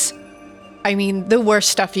this is, the worst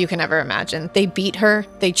stuff you can ever imagine. They beat her,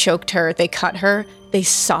 they choked her, they cut her, they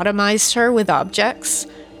sodomized her with objects,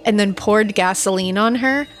 and then poured gasoline on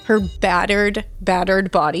her battered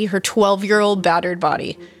body, her 12-year-old battered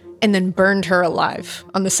body, and then burned her alive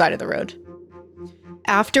on the side of the road.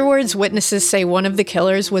 Afterwards, witnesses say one of the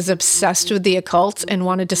killers was obsessed with the occult and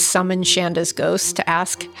wanted to summon Shanda's ghost to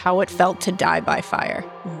ask how it felt to die by fire.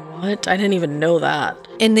 What? I didn't even know that.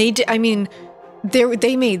 And they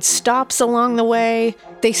made stops along the way.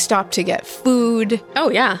 They stopped to get food.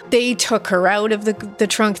 Oh, yeah. They took her out of the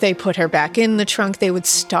trunk. They put her back in the trunk. They would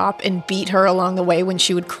stop and beat her along the way when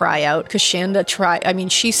she would cry out, because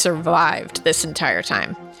Shanda she survived this entire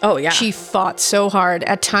time. Oh, yeah. She fought so hard.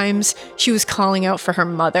 At times, she was calling out for her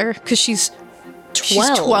mother, because she's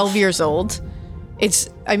 12 years old.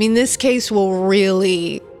 This case will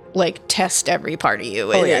really test every part of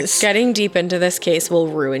you. Getting deep into this case will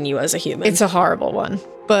ruin you as a human. It's a horrible one.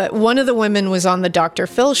 But one of the women was on the Dr.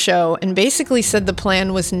 Phil show and basically said the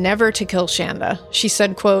plan was never to kill Shanda. She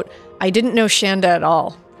said, quote, "I didn't know Shanda at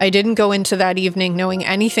all. I didn't go into that evening knowing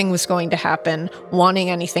anything was going to happen, wanting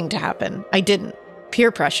anything to happen. I didn't. Peer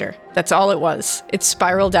pressure. That's all it was. It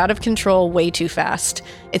spiraled out of control way too fast.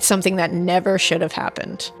 It's something that never should have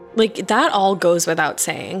happened." That all goes without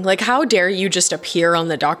saying. How dare you just appear on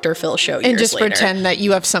the Dr. Phil show years and just later pretend that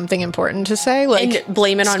you have something important to say? And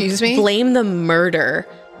blame it blame the murder,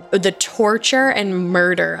 the torture and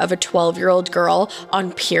murder of a 12-year-old girl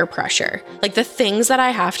on peer pressure. The things that I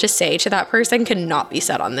have to say to that person cannot be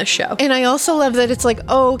said on this show. And I also love that it's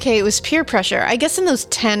okay, it was peer pressure. I guess in those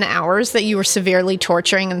 10 hours that you were severely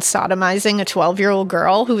torturing and sodomizing a 12-year-old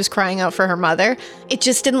girl who was crying out for her mother, it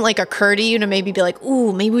just didn't occur to you to maybe be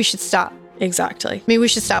ooh, maybe we should stop. Exactly. Maybe we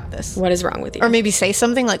should stop this. What is wrong with you? Or maybe say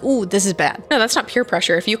something ooh, this is bad. No, that's not peer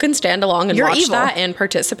pressure. If you can stand along and watch that and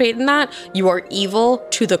participate in that, you are evil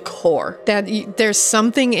to the core. There's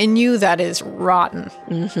something in you that is rotten.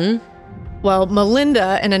 Mm-hmm. Well,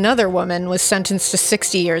 Melinda and another woman was sentenced to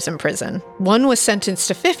 60 years in prison. One was sentenced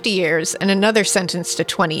to 50 years and another sentenced to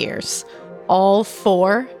 20 years. All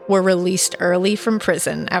four were released early from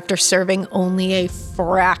prison after serving only a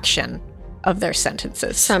fraction of their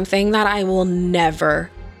sentences. Something that I will never,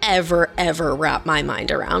 ever, ever wrap my mind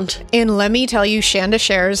around. And let me tell you, Shanda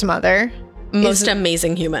Scherer's mother... Most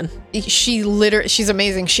amazing human. She's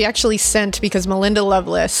amazing. She actually sent, because Melinda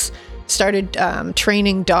Loveless started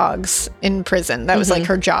training dogs in prison. That was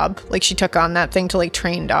her job. She took on that thing to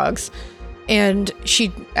train dogs. And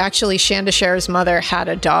Shanda Scherer's mother had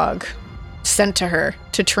a dog sent to her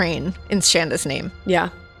to train in Shanda's name. Yeah.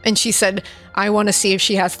 And she said, I want to see if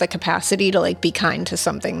she has the capacity to be kind to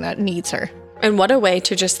something that needs her. And what a way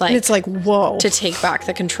to just and it's whoa. To take back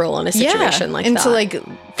the control in a situation like and that.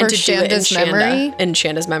 For Shanda's memory. In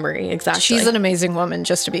Shanda's memory, exactly. She's an amazing woman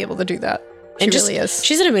just to be able to do that. She really is.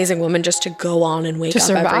 She's an amazing woman just to go on and wake up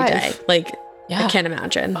every day. I can't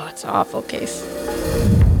imagine. Oh, it's an awful case.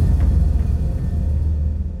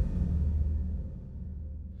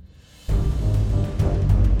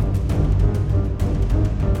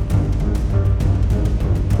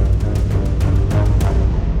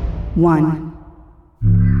 One.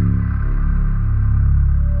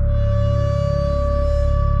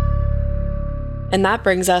 And that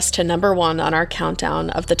brings us to number 1 on our countdown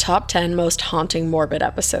of the top 10 most haunting Morbid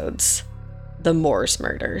episodes. The Moors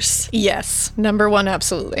murders. Yes, number 1,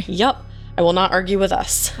 absolutely. Yep, I will not argue with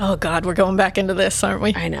us. Oh God, we're going back into this, aren't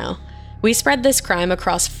we? I know. We spread this crime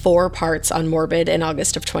across 4 parts on Morbid in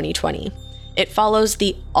August of 2020. It follows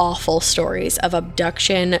the awful stories of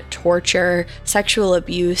abduction, torture, sexual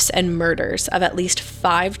abuse, and murders of at least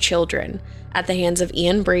 5 children at the hands of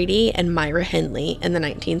Ian Brady and Myra Hindley in the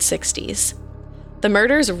 1960s. The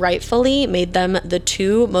murders rightfully made them the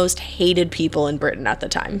 2 most hated people in Britain at the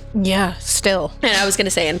time. Yeah, still. And I was going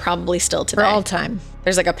to say, and probably still today. For all time.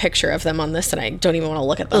 There's a picture of them on this, and I don't even want to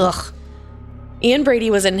look at them. Ugh. Ian Brady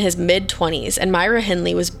was in his mid-20s, and Myra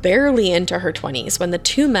Hindley was barely into her 20s when the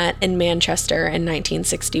 2 met in Manchester in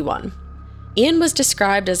 1961. Ian was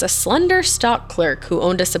described as a slender stock clerk who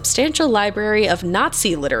owned a substantial library of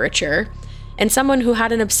Nazi literature and someone who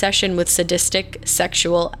had an obsession with sadistic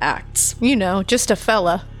sexual acts. Just a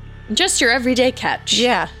fella. Just your everyday catch.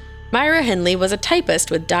 Yeah. Myra Hindley was a typist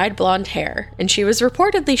with dyed blonde hair, and she was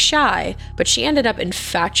reportedly shy, but she ended up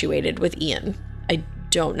infatuated with Ian. I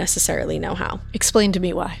don't necessarily know how. Explain to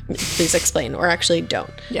me why. Please explain, or actually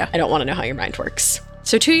don't. Yeah. I don't want to know how your mind works.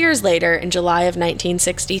 So 2 years later, in July of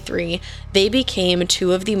 1963, they became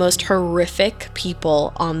 2 of the most horrific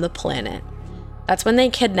people on the planet. That's when they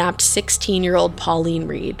kidnapped 16-year-old Pauline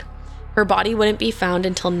Reed. Her body wouldn't be found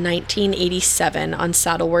until 1987 on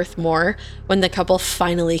Saddleworth Moor, when the couple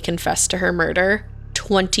finally confessed to her murder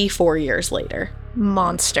 24 years later.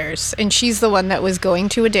 Monsters. And she's the one that was going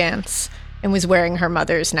to a dance and was wearing her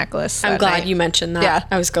mother's necklace. I'm glad you mentioned that. Yeah.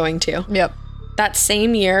 I was going to. Yep. That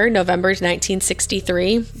same year, November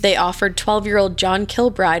 1963, they offered 12-year-old John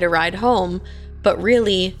Kilbride a ride home, but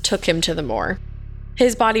really took him to the moor.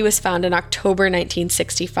 His body was found in October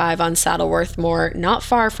 1965 on Saddleworth Moor, not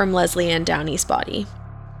far from Leslie Ann Downey's body.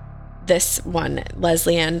 This one,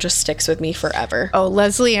 Leslie Ann, just sticks with me forever. Oh,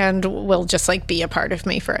 Leslie Ann will just like be a part of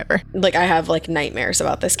me forever. Like, I have like nightmares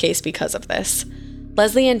about this case because of this.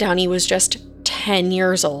 Leslie Ann Downey was just 10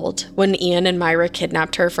 years old when Ian and Myra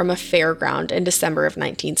kidnapped her from a fairground in December of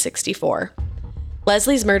 1964.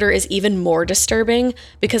 Leslie's murder is even more disturbing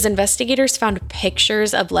because investigators found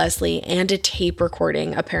pictures of Leslie and a tape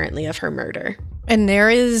recording, apparently, of her murder. And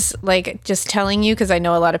there is, like, just telling you, because I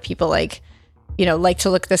know a lot of people, like, you know, like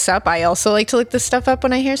to look this up. I also like to look this stuff up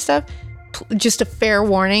when I hear stuff. Just a fair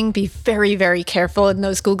warning, be very, very careful in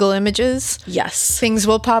those Google images. Yes. Things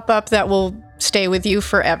will pop up that will stay with you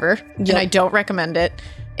forever, and I don't recommend it.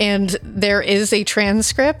 And there is a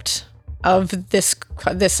transcript of this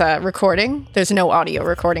recording. There's no audio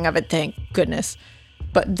recording of it, thank goodness.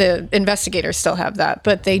 But the investigators still have that.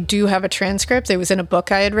 But they do have a transcript. It was in a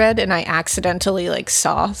book I had read, and I accidentally like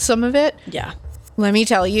saw some of it. Yeah. Let me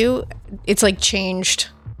tell you, it's like changed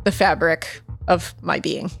the fabric of my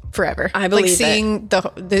being forever. I believe like seeing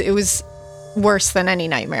it was worse than any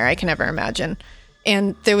nightmare I can ever imagine.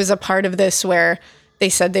 And there was a part of this where they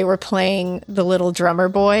said they were playing The Little Drummer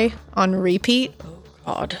Boy on repeat.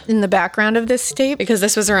 God. In the background of this tape. Because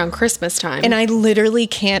this was around Christmas time. And I literally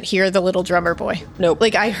can't hear The Little Drummer Boy. Nope.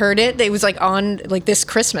 Like, I heard it. It was like on like this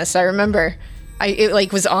Christmas. I remember it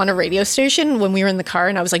like was on a radio station when we were in the car,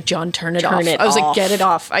 and I was like, John, turn it off. I was like, get it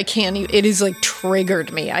off. I can't. It is like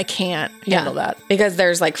triggered me. I can't handle that. Because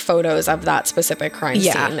there's like photos of that specific crime scene.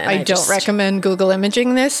 Yeah, And I don't recommend Google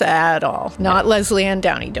imaging this at all. Not Leslie Ann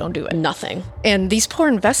Downey. Don't do it. Nothing. And these poor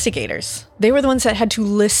investigators, they were the ones that had to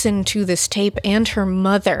listen to this tape, and her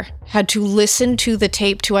mother had to listen to the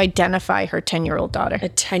tape to identify her 10-year-old daughter. A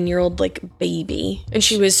 10-year-old like baby. And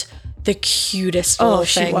she was the cutest little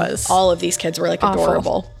thing. She was. All of these kids were like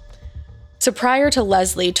adorable. So prior to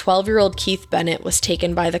Leslie, 12-year-old Keith Bennett was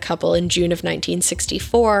taken by the couple in June of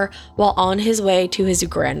 1964 while on his way to his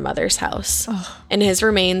grandmother's house. And his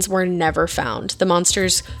remains were never found. The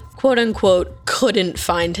monsters, quote unquote, couldn't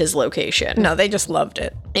find his location. No, they just loved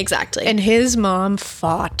it. Exactly. And his mom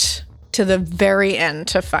fought to the very end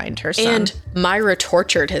to find her son. And Myra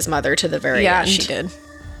tortured his mother to the very end. Yeah, she did.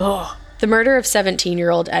 Oh. The murder of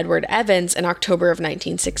 17-year-old Edward Evans in October of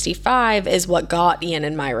 1965 is what got Ian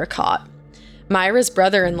and Myra caught. Myra's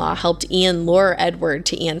brother-in-law helped Ian lure Edward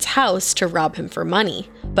to Ian's house to rob him for money,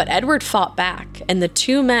 but Edward fought back, and the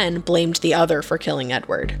two men blamed the other for killing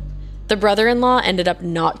Edward. The brother-in-law ended up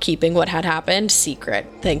not keeping what had happened secret,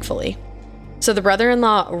 thankfully. So the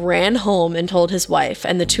brother-in-law ran home and told his wife,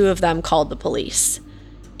 and the two of them called the police.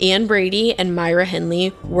 Ian Brady and Myra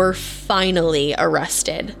Hindley were finally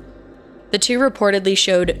arrested. The two reportedly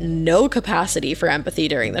showed no capacity for empathy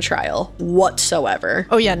during the trial whatsoever.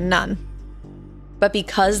 Oh yeah, none. But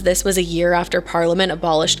because this was a year after Parliament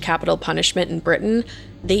abolished capital punishment in Britain,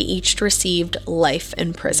 they each received life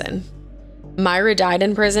in prison. Myra died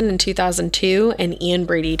in prison in 2002, and Ian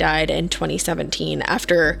Brady died in 2017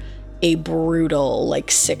 after a brutal,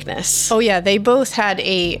 sickness. Oh yeah, they both had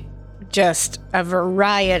just a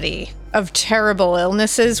variety of terrible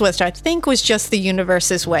illnesses, which I think was just the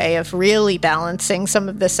universe's way of really balancing some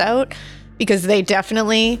of this out, because they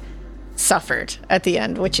definitely suffered at the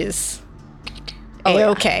end, which is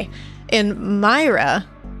okay. And Myra,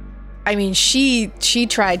 I mean, she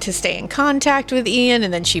tried to stay in contact with Ian,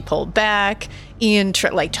 and then she pulled back. Ian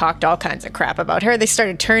talked all kinds of crap about her. They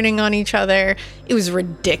started turning on each other. It was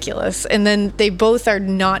ridiculous. And then they both are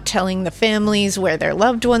not telling the families where their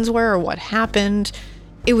loved ones were or what happened.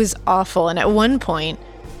 It was awful. And at one point,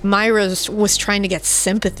 Myra was trying to get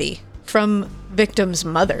sympathy from victims'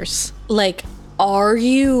 mothers. Are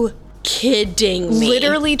you kidding me?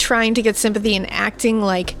 Literally trying to get sympathy and acting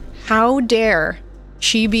like, how dare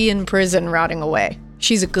she be in prison rotting away?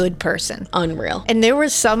 She's a good person. Unreal. And there were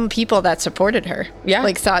some people that supported her. Yeah.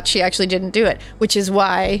 Thought she actually didn't do it, which is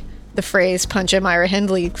why the phrase "punch a Myra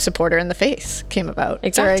Hindley supporter in the face" came about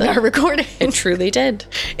exactly. during our recording. It truly did.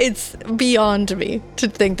 It's beyond me to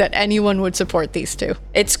think that anyone would support these two.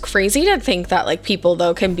 It's crazy to think that people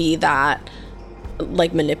though can be that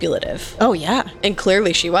manipulative. Oh yeah. And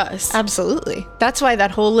clearly she was. Absolutely. That's why that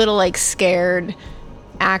whole little scared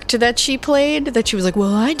act that she played, that she was like,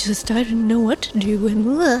 well, I didn't know what to do, and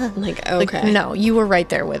okay. No, you were right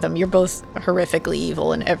there with them. You're both horrifically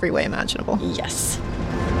evil in every way imaginable. Yes.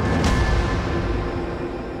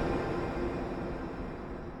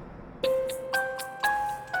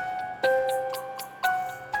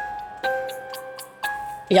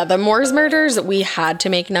 Yeah, the Moors murders, we had to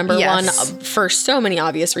make number one for so many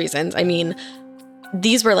obvious reasons. I mean,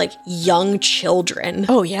 these were like young children.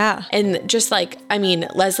 Oh, yeah. And just like, I mean,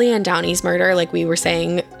 Leslie Ann Downey's murder, like we were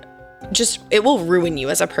saying, just, it will ruin you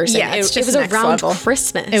as a person. Yeah, it was next around level.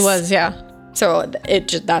 Christmas. It was, yeah. So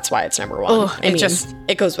that's why it's number 1. Oh, I mean,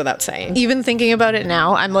 it goes without saying. Even thinking about it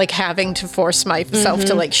now, I'm like having to force myself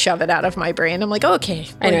to like shove it out of my brain. I'm like, okay,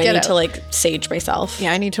 I need to like sage myself.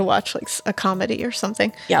 Yeah, I need to watch like a comedy or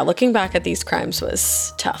something. Yeah, looking back at these crimes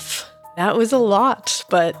was tough. That was a lot,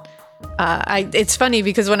 but it's funny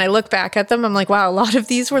because when I look back at them, I'm like, wow, a lot of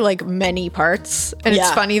these were like many parts. And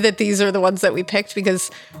it's funny that these are the ones that we picked because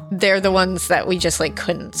they're the ones that we just like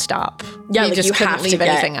couldn't stop. Yeah, we like just you couldn't have leave to get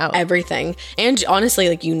anything out. everything. And honestly,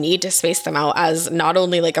 like you need to space them out as not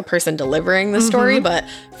only like a person delivering the story, but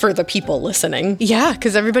for the people listening. Yeah,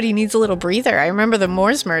 because everybody needs a little breather. I remember the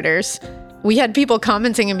Moors murders. We had people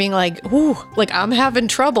commenting and being like, ooh, like I'm having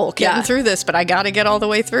trouble getting through this, but I got to get all the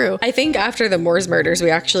way through. I think after the Moors murders, we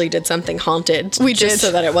actually did something haunted. We just did.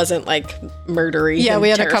 So that it wasn't like murdery. Yeah, and we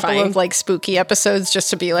had terrifying. a couple of like spooky episodes just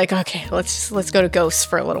to be like, okay, let's go to ghosts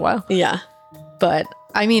for a little while. Yeah. But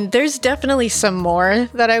I mean, there's definitely some more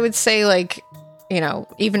that I would say like, you know,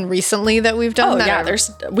 even recently that we've done. Oh that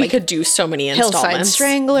yeah, we could do so many Hillside installments.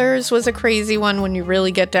 Stranglers was a crazy one when you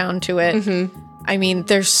really get down to it. I mean,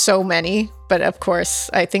 there's so many, but of course,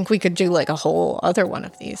 I think we could do like a whole other one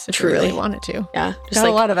of these if we really wanted to. Yeah, just got like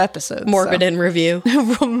a lot of episodes. Morbid in review.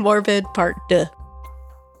 Morbid part 2.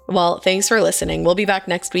 Well, thanks for listening. We'll be back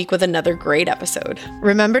next week with another great episode.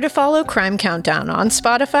 Remember to follow Crime Countdown on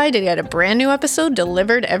Spotify to get a brand new episode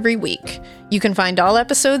delivered every week. You can find all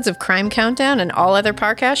episodes of Crime Countdown and all other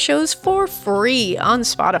Parcast shows for free on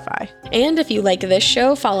Spotify. And if you like this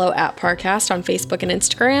show, follow @Parcast on Facebook and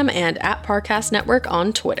Instagram and @Parcast Network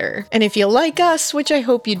on Twitter. And if you like us, which I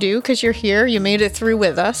hope you do because you're here, you made it through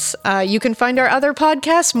with us, you can find our other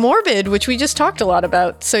podcast, Morbid, which we just talked a lot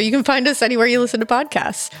about. So you can find us anywhere you listen to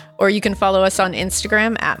podcasts. Or you can follow us on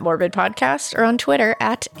Instagram @MorbidPodcast or on Twitter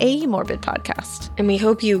 @AMorbidPodcast. And we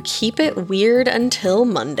hope you keep it weird until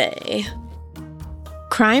Monday.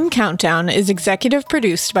 Crime Countdown is executive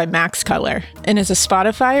produced by Max Cutler and is a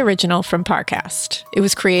Spotify original from Parcast. It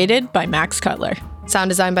was created by Max Cutler. Sound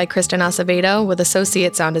design by Kristen Acevedo with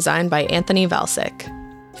associate sound design by Anthony Valsic.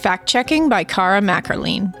 Fact-checking by Cara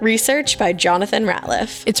Mackerline. Research by Jonathan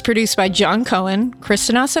Ratliff. It's produced by John Cohen,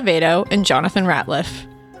 Kristen Acevedo, and Jonathan Ratliff.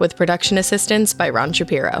 With production assistance by Ron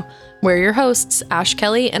Shapiro. We're your hosts, Ash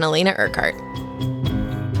Kelly and Elena Urquhart.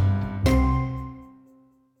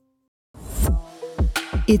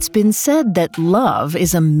 It's been said that love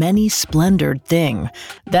is a many-splendored thing.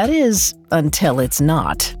 That is, until it's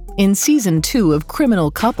not. In Season 2 of Criminal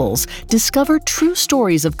Couples, discover true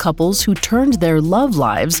stories of couples who turned their love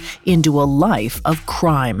lives into a life of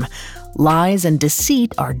crime. Lies and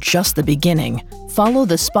deceit are just the beginning. Follow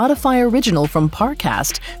the Spotify original from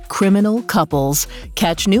Parcast, Criminal Couples.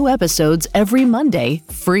 Catch new episodes every Monday,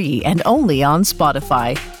 free and only on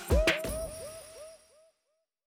Spotify.